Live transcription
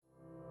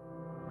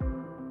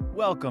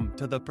Welcome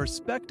to the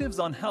Perspectives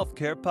on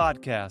Healthcare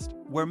podcast,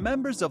 where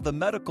members of the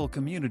medical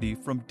community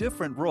from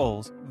different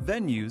roles,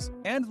 venues,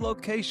 and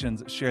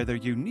locations share their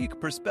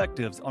unique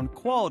perspectives on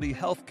quality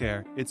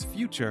healthcare, its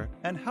future,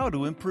 and how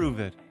to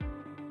improve it.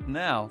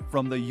 Now,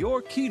 from the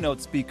Your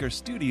Keynote Speaker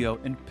studio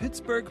in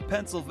Pittsburgh,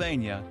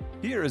 Pennsylvania,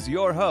 here is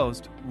your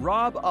host,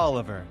 Rob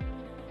Oliver.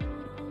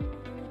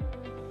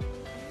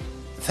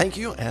 Thank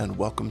you, and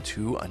welcome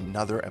to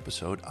another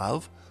episode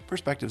of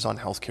Perspectives on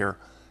Healthcare.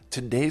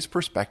 Today's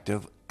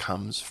perspective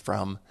comes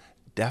from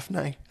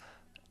Daphne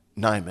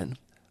Nyman,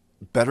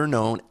 better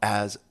known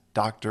as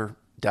Dr.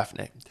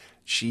 Daphne.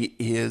 She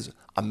is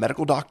a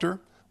medical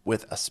doctor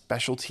with a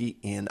specialty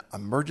in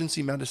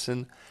emergency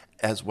medicine,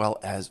 as well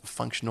as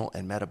functional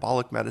and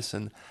metabolic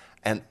medicine,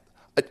 and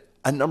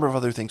a number of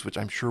other things, which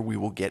I'm sure we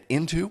will get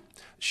into.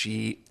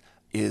 She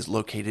is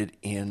located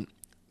in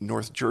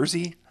North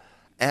Jersey,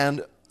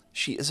 and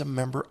she is a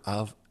member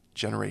of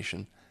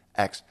Generation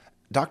X.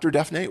 Dr.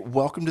 Daphne,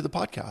 welcome to the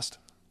podcast.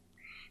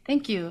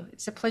 Thank you.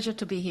 It's a pleasure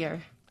to be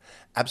here.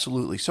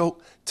 Absolutely.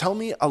 So tell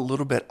me a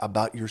little bit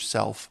about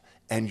yourself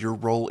and your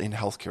role in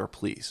healthcare,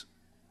 please.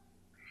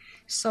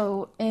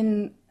 So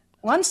in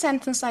one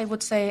sentence, I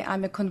would say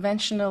I'm a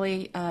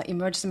conventionally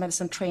emergency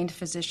medicine trained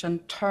physician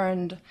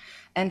turned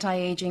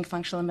anti-aging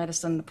functional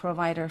medicine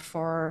provider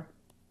for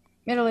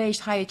middle-aged,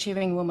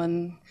 high-achieving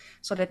women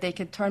so that they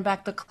could turn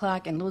back the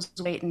clock and lose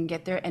weight and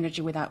get their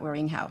energy without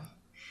worrying how.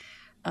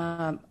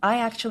 I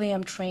actually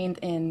am trained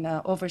in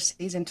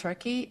overseas in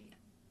Turkey.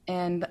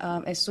 And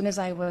as soon as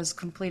I was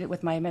completed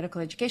with my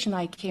medical education,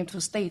 I came to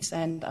the States.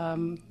 And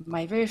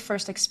my very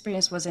first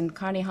experience was in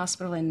Carney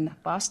Hospital in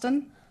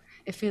Boston,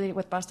 affiliated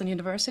with Boston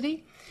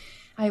University.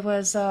 I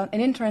was an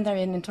intern there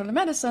in internal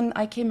medicine.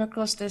 I came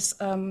across this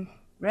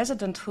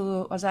resident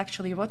who was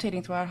actually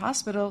rotating through our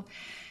hospital.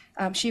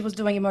 She was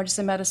doing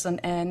emergency medicine,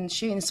 and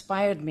she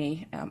inspired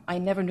me. I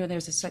never knew there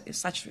was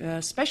such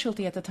a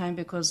specialty at the time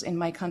because in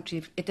my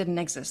country it didn't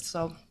exist.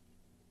 So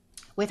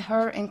with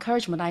her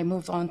encouragement, I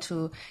moved on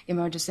to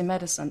emergency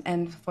medicine.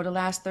 And for the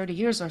last 30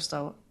 years or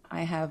so,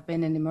 I have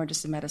been in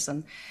emergency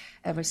medicine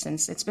ever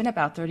since. It's been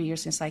about 30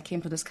 years since I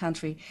came to this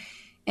country.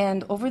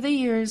 And over the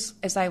years,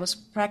 as I was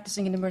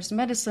practicing in emergency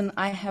medicine,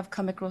 I have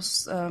come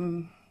across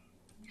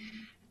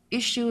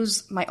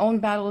issues, my own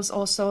battles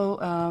also.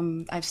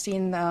 I've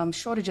seen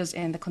shortages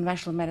in the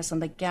conventional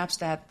medicine, the gaps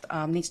that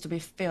needs to be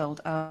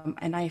filled.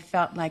 And I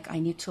felt like I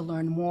need to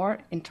learn more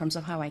in terms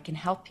of how I can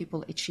help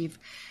people achieve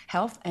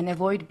health and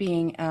avoid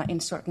being in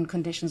certain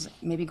conditions,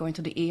 maybe going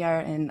to the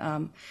ER.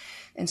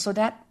 And so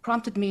that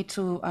prompted me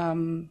to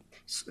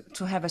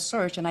have a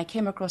search. And I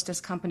came across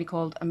this company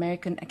called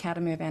American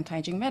Academy of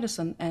Anti-Aging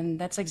Medicine. And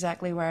that's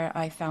exactly where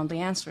I found the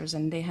answers.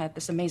 And they had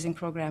this amazing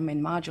program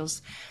in modules.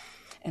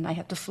 And I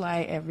had to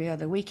fly every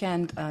other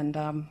weekend, and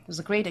it was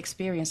a great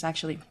experience,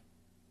 actually.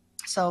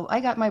 So I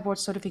got my board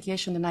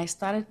certification, and I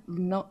started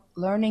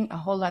learning a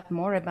whole lot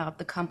more about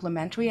the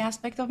complementary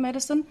aspect of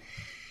medicine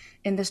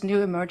in this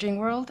new emerging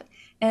world.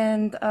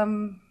 And,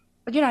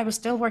 but, I was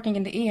still working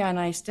in the ER,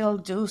 and I still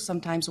do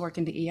sometimes work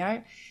in the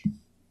ER,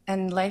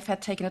 and life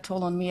had taken a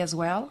toll on me as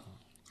well.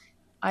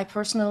 I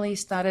personally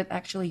started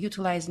actually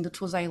utilizing the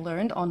tools I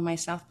learned on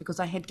myself because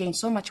I had gained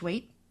so much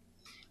weight.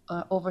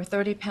 Over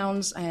 30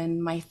 pounds,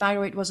 and my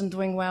thyroid wasn't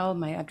doing well.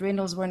 My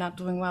adrenals were not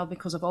doing well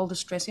because of all the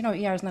stress.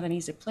 ER is not an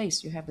easy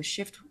place. You have the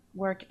shift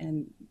work,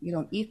 and you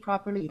don't eat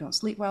properly. You don't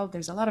sleep well.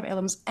 There's a lot of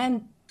elements.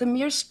 And the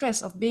mere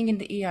stress of being in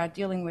the ER,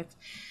 dealing with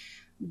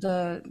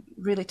the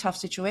really tough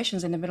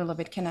situations in the middle of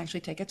it can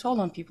actually take a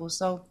toll on people.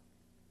 So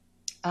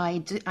I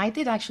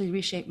did actually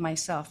reshape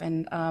myself,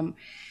 and I'm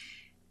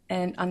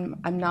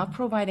now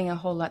providing a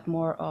whole lot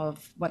more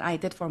of what I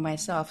did for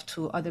myself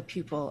to other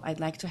people.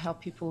 I'd like to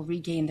help people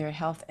regain their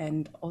health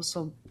and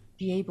also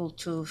be able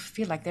to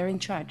feel like they're in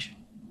charge.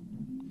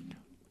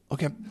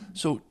 Okay,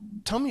 so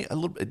tell me a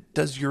little bit,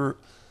 does your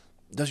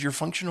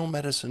functional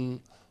medicine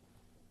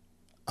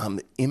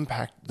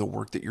impact the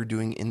work that you're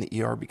doing in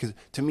the ER? Because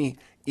to me,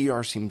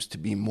 ER seems to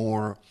be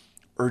more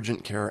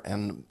urgent care,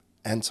 and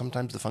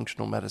sometimes the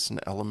functional medicine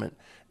element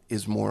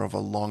is more of a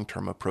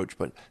long-term approach,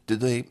 but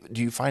do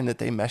you find that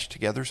they mesh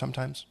together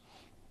sometimes?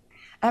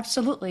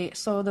 Absolutely.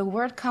 So the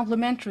word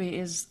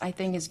complementary I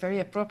think is very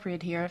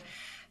appropriate here.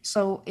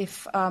 So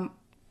if,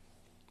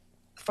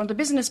 from the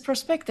business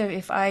perspective,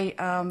 if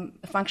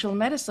functional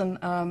medicine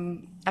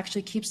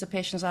actually keeps the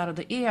patients out of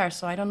the ER,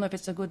 so I don't know if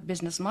it's a good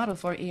business model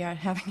for ER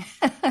having,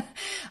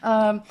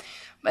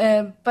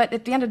 but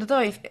at the end of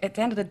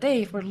the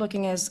day, if we're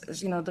looking as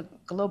the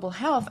global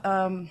health,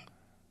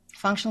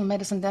 functional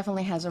medicine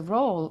definitely has a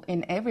role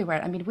in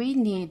everywhere. I mean, we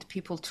need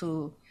people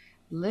to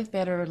live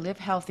better, live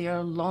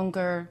healthier,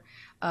 longer,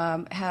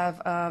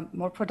 have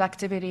more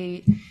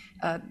productivity,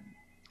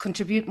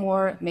 contribute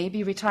more,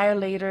 maybe retire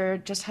later,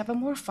 just have a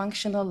more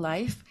functional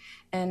life.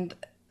 And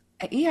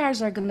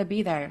ERs are going to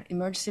be there.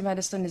 Emergency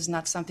medicine is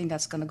not something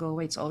that's going to go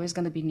away. It's always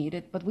going to be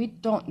needed. But we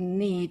don't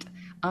need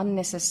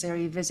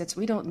unnecessary visits.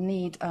 We don't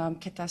need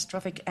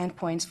catastrophic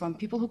endpoints from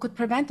people who could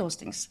prevent those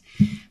things.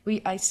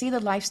 I see the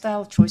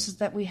lifestyle choices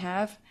that we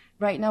have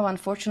right now.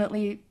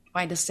 Unfortunately,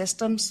 by the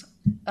systems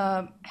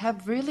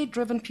have really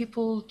driven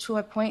people to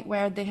a point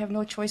where they have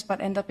no choice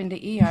but end up in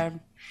the ER.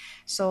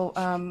 So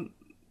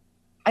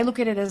I look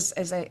at it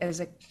as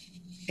a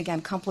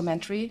again,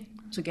 complementary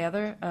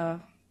together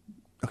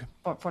Okay.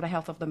 for the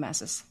health of the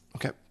masses.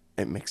 Okay,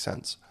 it makes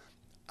sense.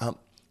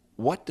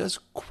 What does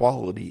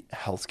quality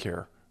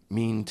healthcare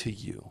mean to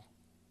you?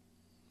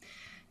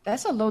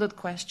 That's a loaded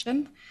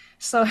question.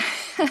 So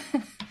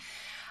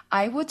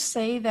I would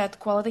say that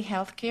quality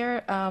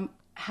healthcare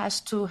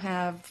has to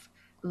have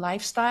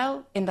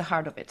lifestyle in the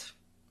heart of it.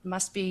 It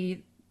must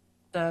be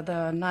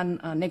the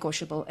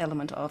non-negotiable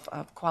element of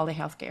quality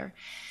healthcare.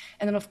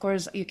 And then, of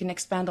course, you can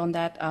expand on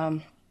that.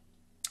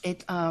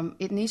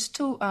 It needs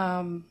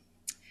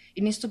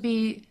to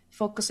be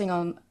focusing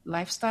on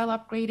lifestyle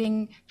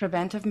upgrading,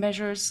 preventive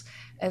measures,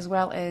 as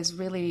well as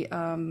really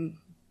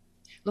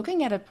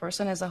looking at a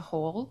person as a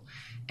whole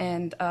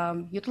and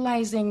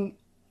utilizing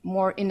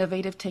more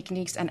innovative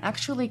techniques and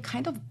actually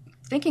kind of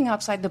thinking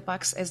outside the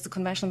box as the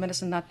conventional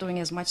medicine not doing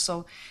as much.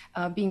 So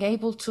being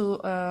able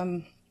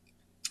to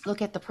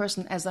look at the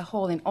person as a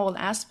whole in all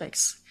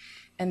aspects,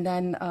 and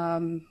then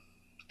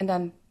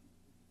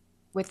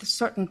with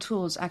certain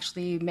tools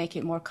actually make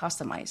it more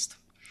customized.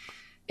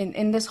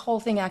 In this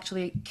whole thing,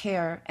 actually,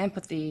 care,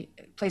 empathy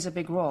plays a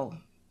big role,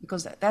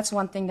 because that's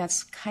one thing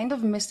that's kind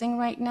of missing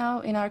right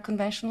now in our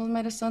conventional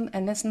medicine.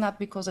 And that's not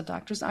because the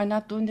doctors are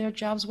not doing their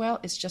jobs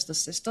well. It's just the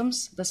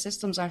systems. The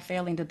systems are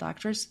failing the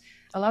doctors.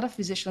 A lot of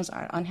physicians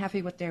are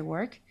unhappy with their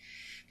work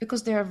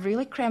because they're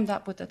really crammed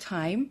up with the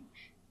time,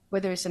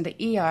 whether it's in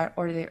the ER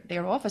or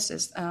their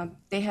offices.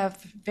 They have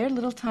very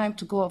little time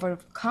to go over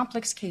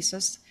complex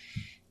cases.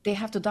 They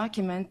have to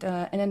document,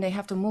 and then they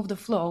have to move the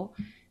flow.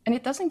 And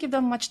it doesn't give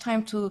them much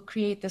time to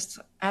create this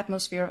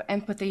atmosphere of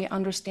empathy,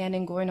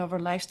 understanding, going over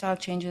lifestyle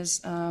changes.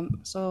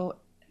 So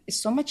it's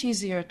so much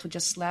easier to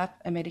just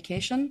slap a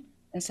medication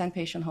and send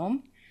patient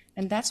home.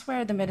 And that's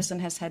where the medicine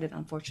has headed,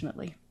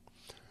 unfortunately.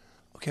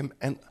 Okay,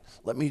 and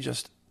let me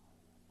just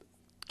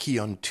key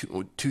on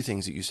two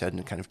things that you said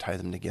and kind of tie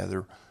them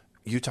together.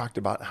 You talked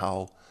about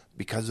how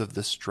because of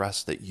the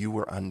stress that you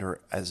were under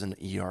as an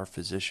ER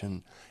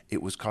physician,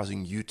 it was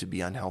causing you to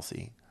be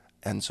unhealthy.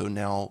 And so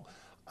now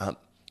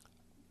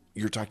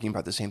you're talking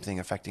about the same thing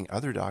affecting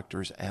other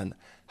doctors, and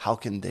how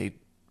can they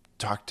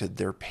talk to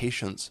their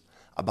patients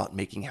about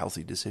making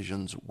healthy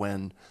decisions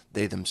when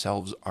they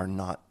themselves are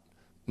not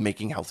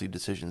making healthy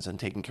decisions and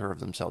taking care of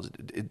themselves?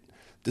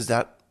 Does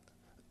that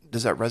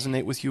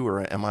resonate with you,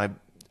 or am I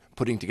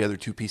putting together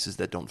two pieces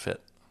that don't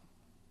fit?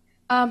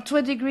 To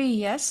a degree,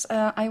 yes.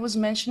 I was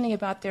mentioning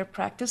about their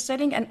practice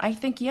setting, and I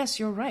think, yes,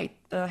 you're right.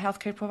 The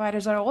healthcare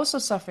providers are also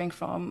suffering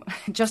from,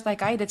 just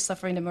like I did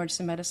suffer in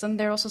emergency medicine,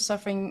 they're also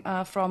suffering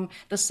from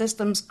the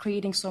systems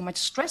creating so much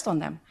stress on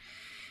them.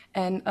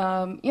 And,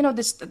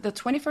 the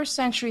 21st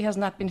century has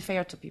not been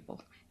fair to people,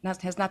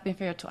 has not been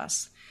fair to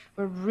us.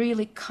 We're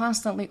really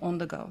constantly on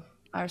the go.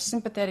 Our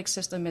sympathetic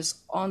system is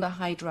on the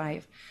high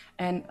drive,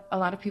 and a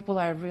lot of people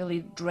are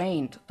really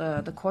drained.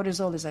 The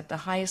cortisol is at the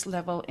highest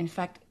level, in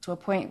fact, to a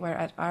point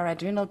where our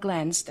adrenal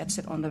glands that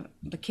sit on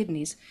the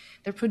kidneys,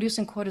 they're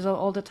producing cortisol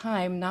all the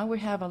time. Now we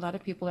have a lot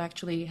of people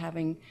actually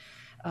having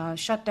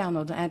shutdown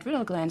of the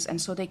adrenal glands, and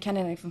so they can't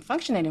even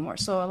function anymore.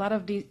 So a lot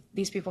of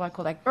these people are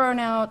called like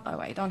burnout. Oh,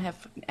 I don't have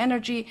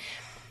energy.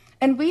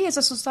 And we as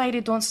a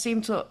society don't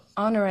seem to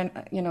honor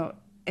and,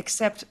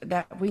 accept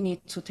that we need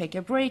to take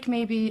a break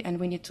maybe, and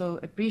we need to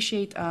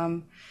appreciate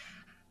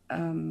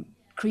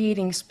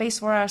creating space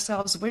for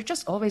ourselves. We're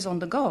just always on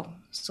the go.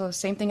 So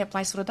same thing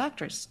applies to the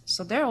doctors.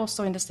 So they're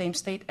also in the same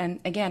state.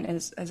 And again,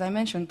 as I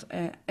mentioned,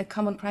 a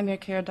common primary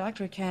care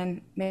doctor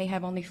may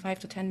have only 5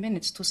 to 10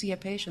 minutes to see a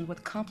patient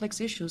with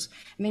complex issues,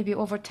 maybe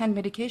over 10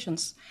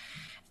 medications.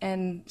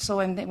 And so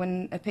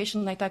when a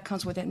patient like that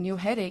comes with a new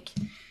headache,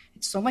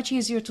 it's so much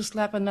easier to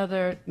slap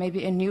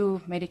maybe a new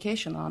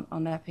medication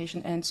on that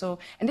patient. And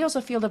they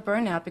also feel the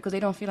burnout because they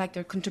don't feel like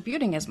they're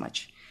contributing as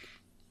much.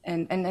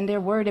 And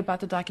they're worried about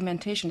the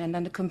documentation. And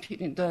then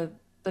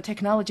the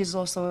technology is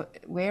also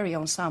wary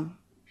on some,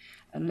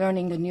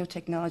 learning the new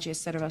technology, et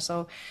cetera.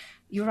 So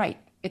you're right.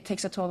 It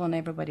takes a toll on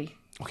everybody.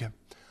 Okay.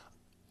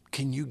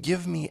 Can you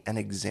give me an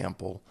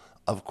example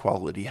of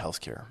quality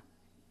healthcare?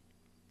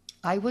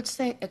 I would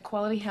say a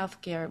quality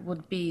healthcare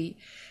would be,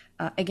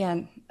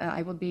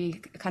 I would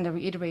be kind of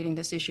reiterating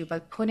this issue,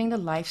 but putting the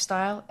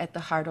lifestyle at the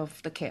heart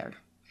of the care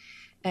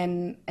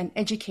and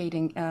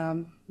educating,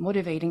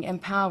 motivating,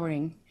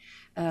 empowering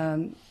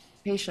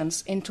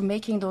patients into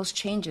making those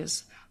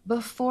changes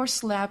before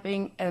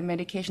slapping a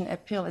medication, a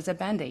pill as a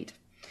Band-Aid,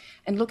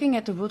 and looking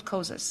at the root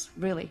causes,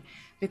 really.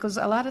 Because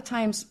a lot of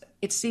times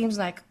it seems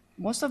like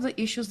most of the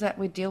issues that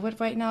we deal with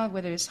right now,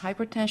 whether it's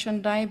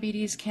hypertension,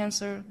 diabetes,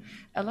 cancer,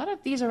 a lot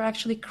of these are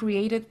actually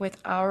created with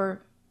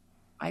our,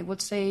 I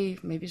would say,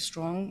 maybe a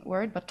strong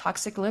word, but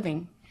toxic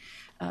living,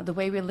 the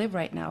way we live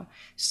right now.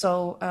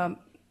 So,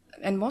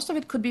 and most of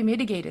it could be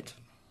mitigated.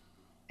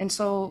 And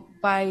so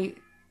by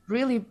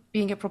really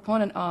being a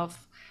proponent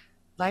of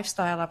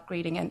lifestyle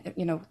upgrading and,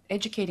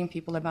 educating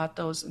people about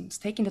those and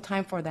taking the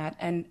time for that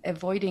and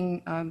avoiding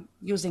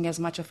using as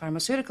much of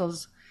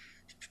pharmaceuticals,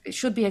 it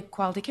should be a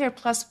quality care,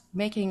 plus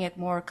making it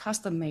more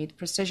custom-made.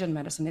 Precision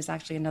medicine is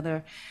actually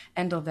another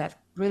end of that,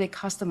 really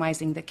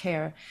customizing the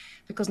care,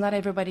 because not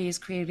everybody is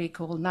created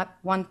equal. Not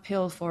one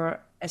pill for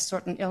a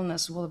certain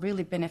illness will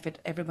really benefit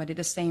everybody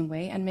the same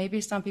way. And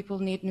maybe some people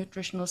need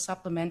nutritional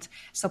supplement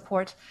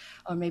support,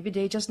 or maybe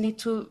they just need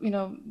to,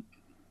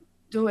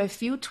 do a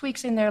few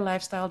tweaks in their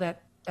lifestyle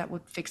that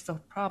would fix the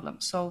problem.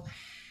 So,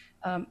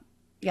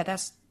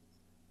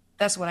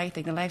 that's what I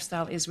think. The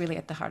lifestyle is really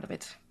at the heart of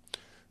it.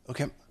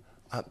 Okay.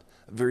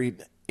 Very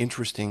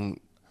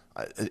interesting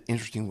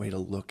way to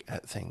look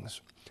at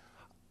things.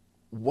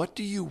 What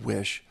do you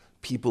wish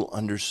people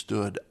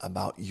understood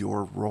about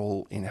your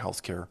role in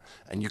healthcare?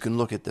 And you can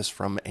look at this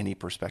from any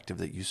perspective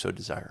that you so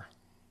desire.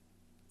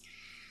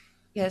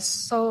 Yes.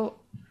 So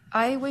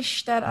I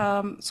wish that,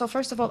 so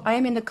first of all, I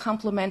am in the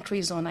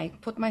complementary zone. I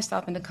put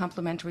myself in the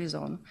complementary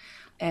zone.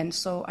 And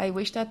so I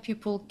wish that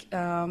people,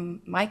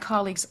 my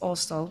colleagues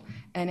also,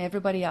 and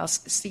everybody else,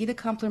 see the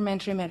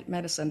complementary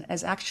medicine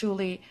as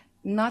actually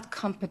not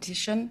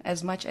competition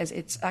as much as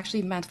it's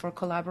actually meant for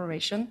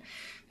collaboration,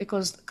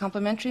 because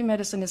complementary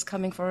medicine is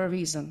coming for a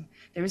reason.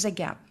 There is a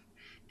gap.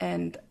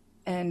 And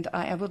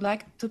I would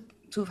like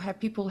to have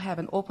people have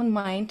an open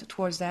mind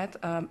towards that,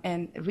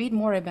 and read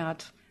more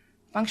about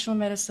functional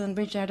medicine,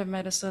 regenerative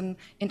medicine,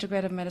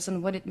 integrative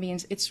medicine, what it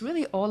means. It's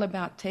really all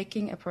about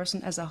taking a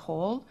person as a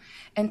whole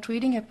and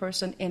treating a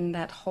person in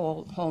that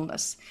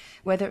wholeness,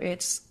 whether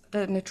it's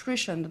the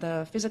nutrition,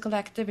 the physical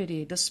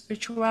activity, the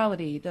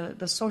spirituality,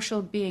 the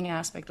social being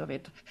aspect of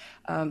it,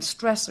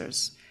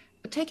 stressors.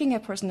 But taking a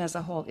person as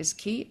a whole is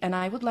key, and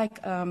I would like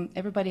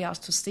everybody else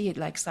to see it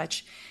like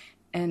such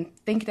and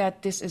think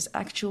that this is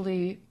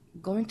actually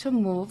going to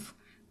move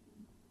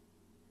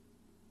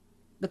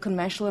the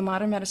conventional and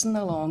modern medicine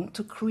along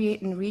to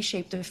create and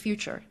reshape the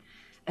future.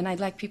 And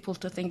I'd like people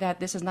to think that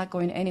this is not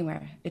going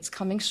anywhere. It's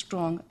coming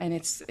strong, and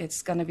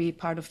it's going to be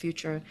part of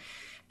future.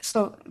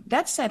 So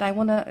that said, I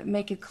want to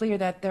make it clear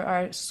that there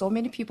are so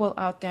many people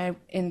out there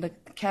in the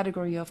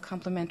category of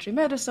complementary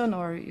medicine,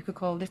 or you could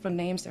call different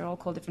names. They're all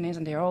called different names,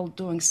 and they're all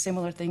doing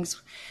similar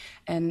things.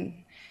 And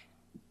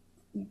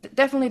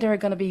definitely there are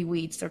going to be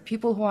weeds. There are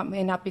people who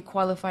may not be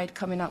qualified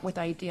coming up with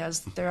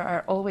ideas. There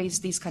are always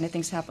these kind of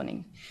things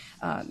happening.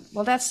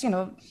 Well, that's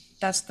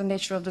the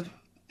nature of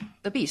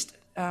the beast.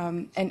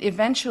 And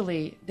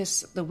eventually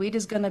the weed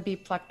is going to be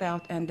plucked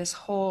out, and this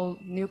whole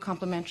new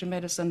complementary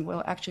medicine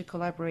will actually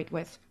collaborate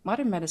with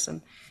modern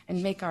medicine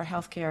and take our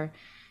healthcare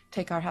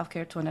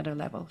to another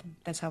level.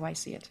 That's how I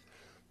see it.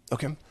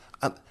 Okay.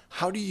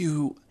 How do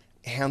you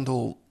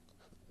handle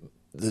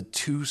the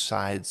two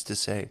sides to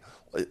say,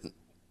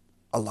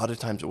 a lot of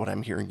times what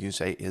I'm hearing you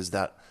say is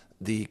that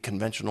the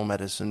conventional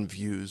medicine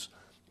views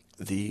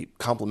the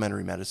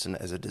complementary medicine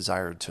as a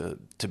desire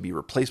to be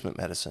replacement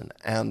medicine.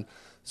 And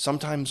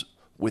sometimes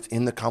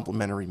within the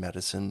complementary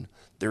medicine,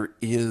 there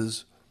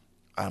is,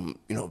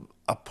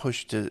 a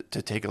push to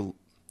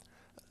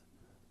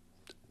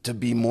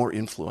be more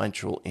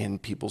influential in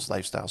people's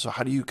lifestyle. So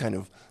how do you kind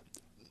of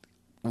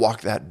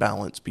walk that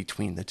balance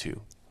between the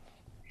two?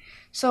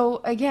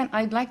 So again,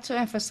 I'd like to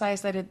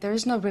emphasize that there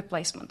is no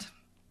replacement.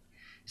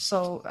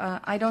 So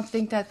I don't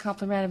think that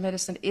complementary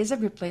medicine is a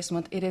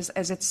replacement. It is,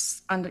 as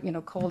it's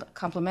called,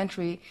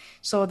 complementary.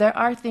 So there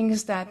are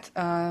things that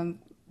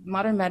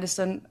modern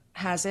medicine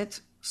has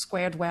it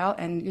squared well,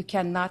 and you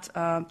cannot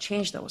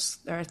change those.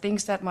 There are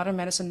things that modern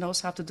medicine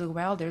knows how to do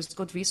well. There's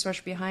good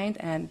research behind,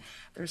 and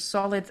there's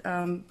solid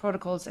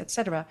protocols,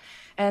 etc.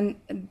 And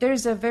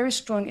there's a very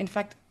strong, in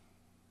fact,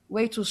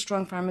 way too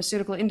strong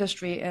pharmaceutical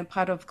industry and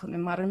part of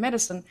modern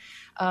medicine.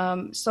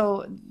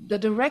 So the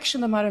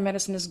direction the modern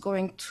medicine is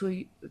going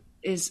to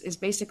is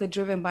basically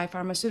driven by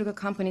pharmaceutical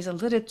companies a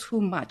little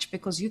too much,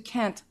 because you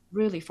can't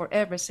really, for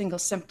every single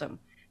symptom,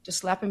 just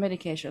slap a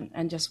medication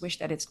and just wish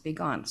that it's be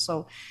gone.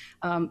 So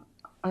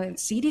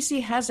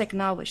CDC has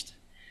acknowledged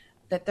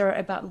that there are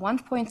about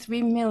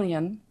 1.3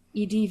 million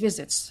ED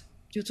visits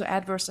due to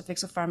adverse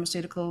effects of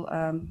pharmaceutical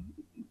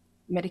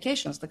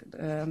medications.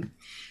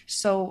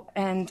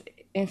 And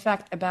in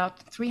fact, about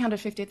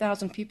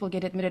 350,000 people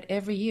get admitted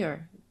every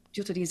year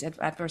due to these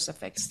adverse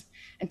effects.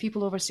 And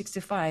people over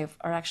 65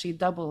 are actually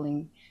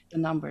doubling the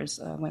numbers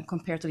when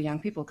compared to the young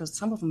people, because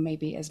some of them may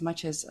be as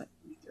much as,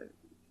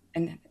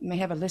 and may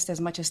have a list as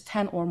much as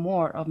 10 or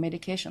more of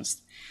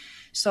medications.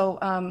 So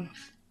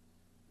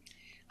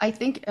I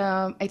think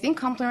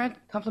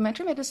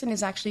complementary medicine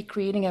is actually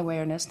creating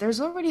awareness. There's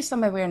already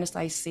some awareness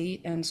I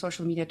see in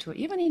social media too.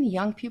 Even in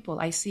young people,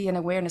 I see an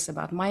awareness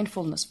about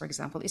mindfulness, for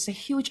example. It's a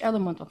huge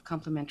element of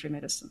complementary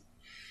medicine.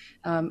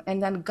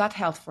 And then gut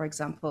health, for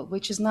example,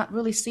 which is not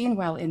really seen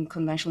well in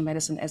conventional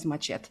medicine as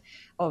much yet.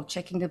 Oh,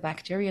 checking the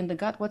bacteria in the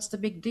gut, what's the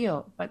big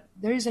deal? But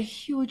there is a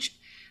huge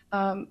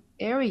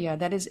area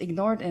that is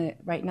ignored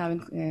right now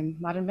in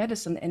modern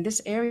medicine. And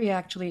this area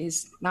actually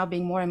is now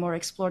being more and more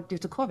explored due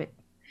to COVID.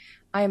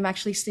 I am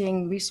actually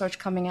seeing research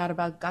coming out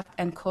about gut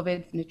and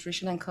COVID,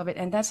 nutrition and COVID,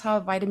 and that's how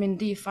vitamin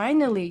D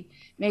finally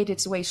made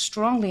its way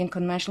strongly in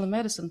conventional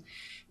medicine.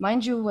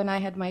 Mind you, when I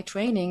had my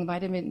training,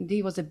 vitamin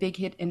D was a big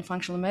hit in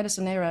functional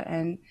medicine era,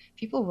 and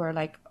people were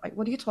like,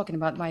 what are you talking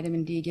about,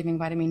 vitamin D, giving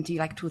vitamin D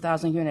like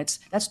 2,000 units?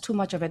 That's too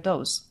much of a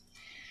dose.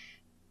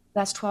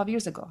 That's 12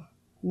 years ago.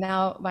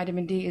 Now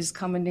vitamin D is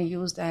commonly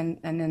used, and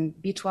then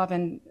B12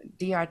 and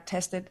D are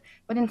tested.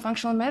 But in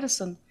functional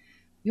medicine,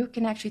 you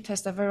can actually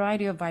test a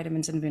variety of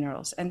vitamins and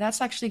minerals. And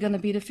that's actually going to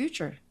be the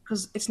future,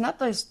 because it's not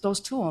those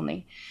two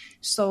only.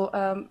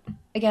 So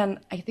again,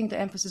 I think the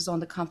emphasis on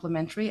the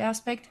complementary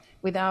aspect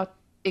without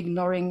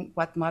ignoring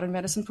what modern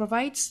medicine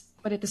provides,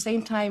 but at the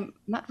same time,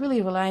 not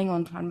really relying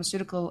on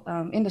pharmaceutical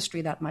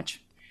industry that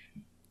much.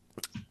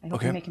 I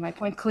hope I'm making my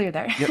point clear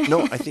there. Yeah,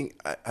 no, I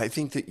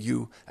think that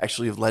you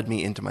actually have led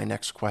me into my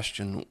next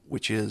question,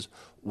 which is,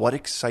 what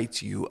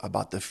excites you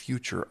about the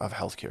future of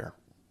healthcare?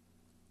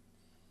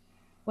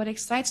 What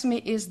excites me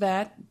is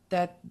that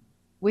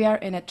we are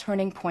in a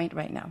turning point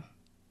right now.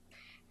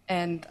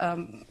 And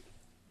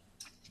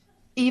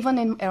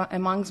even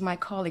amongst my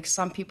colleagues,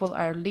 some people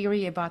are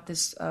leery about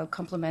this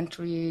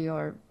complementary,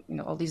 or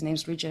all these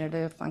names,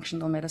 regenerative,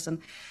 functional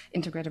medicine,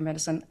 integrative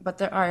medicine. But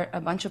there are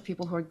a bunch of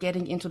people who are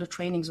getting into the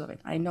trainings of it.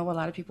 I know a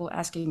lot of people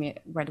asking me,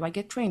 where do I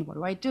get trained? What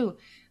do I do?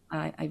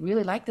 I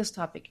really like this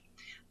topic.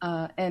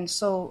 And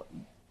so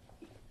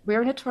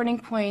we're in a turning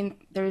point.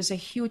 There is a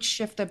huge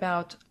shift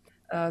about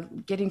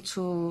getting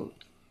to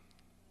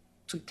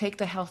take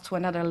the health to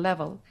another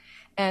level.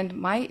 And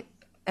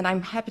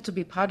I'm happy to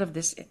be part of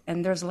this.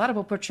 And there's a lot of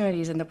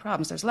opportunities and the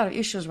problems. There's a lot of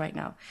issues right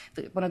now.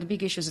 One of the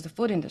big issues is the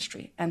food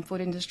industry, and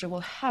food industry will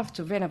have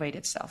to renovate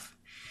itself.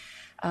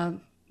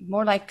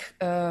 More like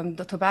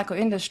the tobacco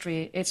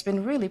industry, it's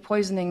been really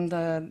poisoning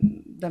the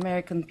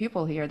American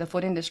people here, the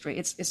food industry.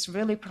 It's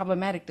really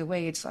problematic the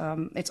way it's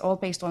all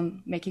based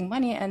on making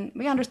money, and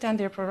we understand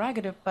their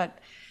prerogative, but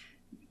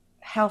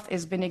health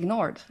has been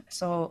ignored.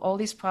 So all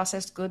these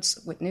processed goods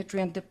with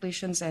nutrient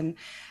depletions and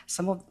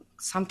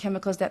some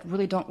chemicals that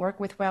really don't work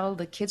with well,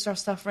 the kids are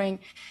suffering.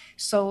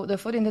 So the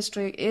food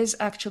industry is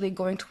actually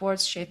going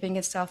towards shaping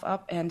itself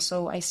up. And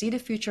so I see the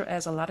future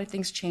as a lot of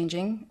things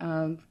changing.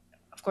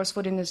 Of course,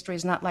 food industry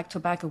is not like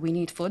tobacco. We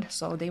need food,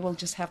 so they will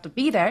just have to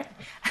be there,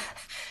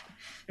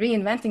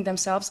 reinventing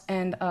themselves.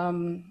 And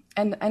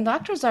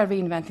doctors are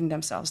reinventing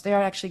themselves. They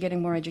are actually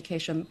getting more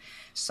education.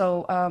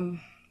 So,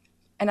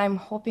 and I'm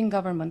hoping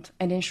government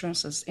and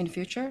insurances in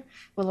future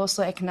will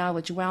also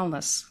acknowledge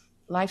wellness,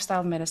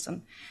 lifestyle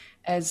medicine,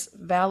 as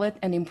valid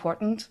and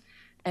important,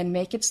 and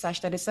make it such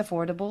that it's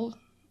affordable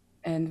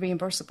and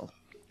reimbursable.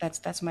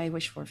 That's my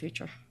wish for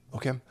future.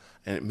 Okay,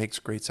 and it makes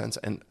great sense.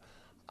 And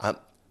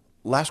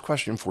last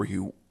question for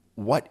you.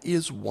 What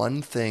is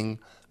one thing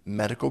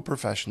medical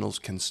professionals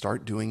can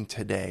start doing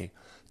today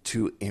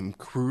to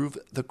improve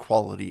the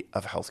quality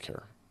of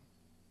healthcare?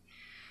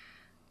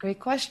 Great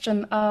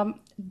question.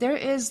 There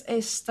is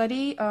a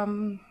study,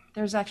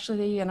 there's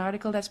actually an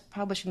article that's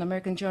published in the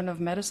American Journal of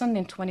Medicine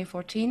in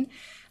 2014,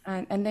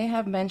 and they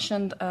have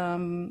mentioned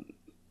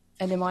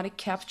mnemonic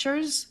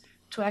captures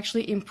to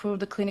actually improve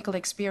the clinical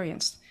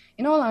experience.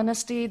 In all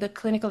honesty, the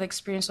clinical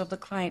experience of the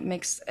client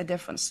makes a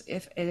difference.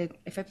 If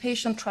a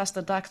patient trusts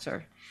a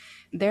doctor,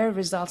 their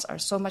results are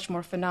so much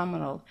more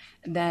phenomenal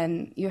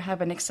than you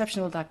have an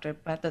exceptional doctor,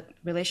 but the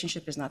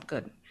relationship is not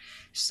good.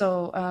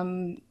 So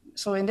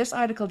in this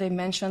article, they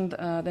mentioned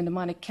the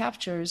mnemonic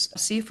captures: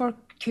 C for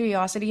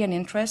curiosity and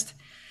interest,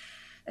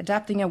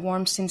 adopting a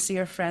warm,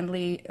 sincere,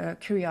 friendly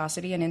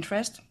curiosity and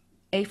interest.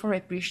 A for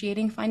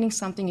appreciating, finding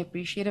something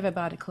appreciative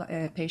about a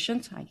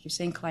patient. I keep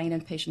saying client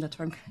and patient, the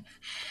term.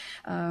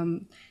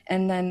 And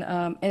then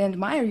and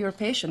admire your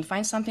patient.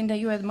 Find something that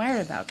you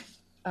admire about.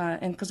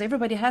 And because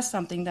everybody has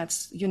something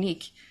that's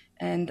unique.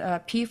 And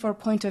P for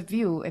point of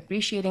view,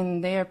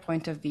 appreciating their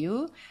point of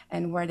view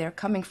and where they're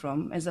coming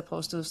from, as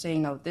opposed to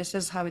saying, no, this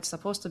is how it's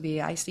supposed to be,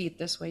 I see it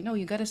this way. No,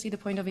 you got to see the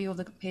point of view of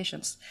the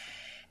patients.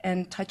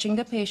 And touching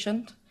the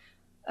patient,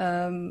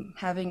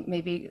 having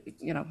maybe,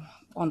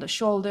 on the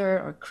shoulder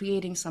or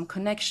creating some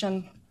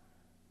connection,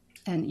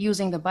 and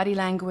using the body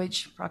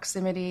language,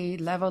 proximity,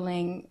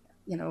 leveling,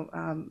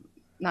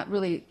 not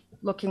really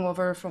looking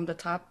over from the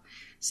top,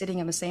 sitting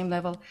on the same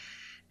level,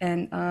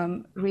 and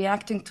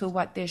reacting to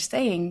what they're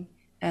saying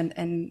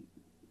and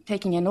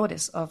taking a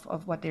notice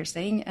of what they're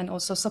saying, and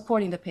also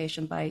supporting the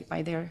patient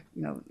by their,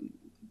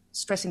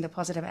 stressing the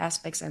positive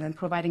aspects and then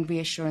providing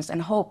reassurance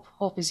and hope.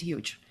 Hope is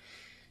huge.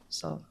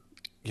 So.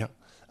 Yeah,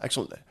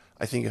 excellent.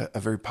 I think a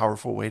very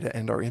powerful way to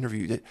end our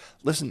interview.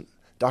 Listen,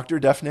 Dr.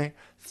 Defne,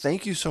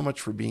 thank you so much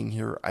for being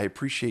here. I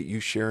appreciate you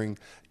sharing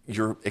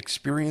your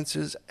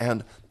experiences,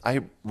 and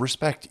I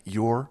respect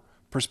your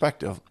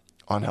perspective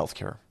on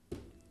healthcare.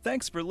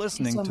 Thanks for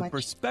listening to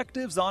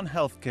Perspectives on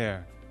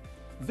Healthcare.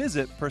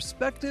 Visit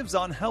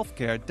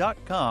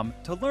perspectivesonhealthcare.com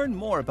to learn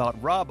more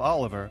about Rob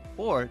Oliver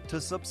or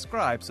to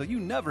subscribe so you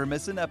never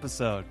miss an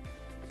episode.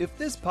 If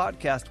this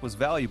podcast was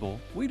valuable,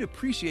 we'd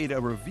appreciate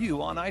a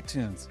review on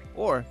iTunes.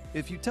 Or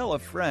if you tell a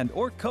friend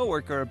or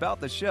coworker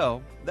about the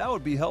show, that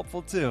would be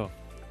helpful too.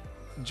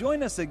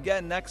 Join us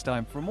again next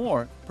time for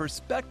more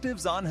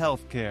Perspectives on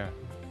Healthcare.